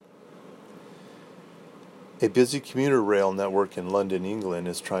A busy commuter rail network in London, England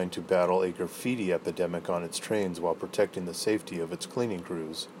is trying to battle a graffiti epidemic on its trains while protecting the safety of its cleaning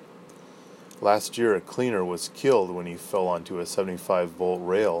crews. Last year, a cleaner was killed when he fell onto a 75-volt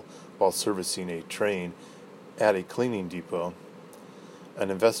rail while servicing a train at a cleaning depot.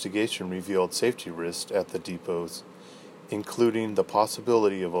 An investigation revealed safety risks at the depots, including the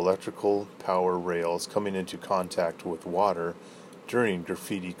possibility of electrical power rails coming into contact with water during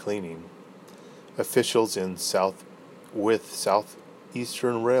graffiti cleaning. Officials in Southeastern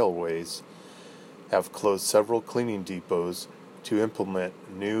Railways have closed several cleaning depots to implement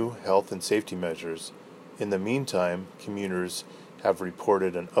new health and safety measures. In the meantime, commuters have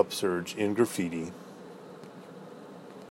reported an upsurge in graffiti.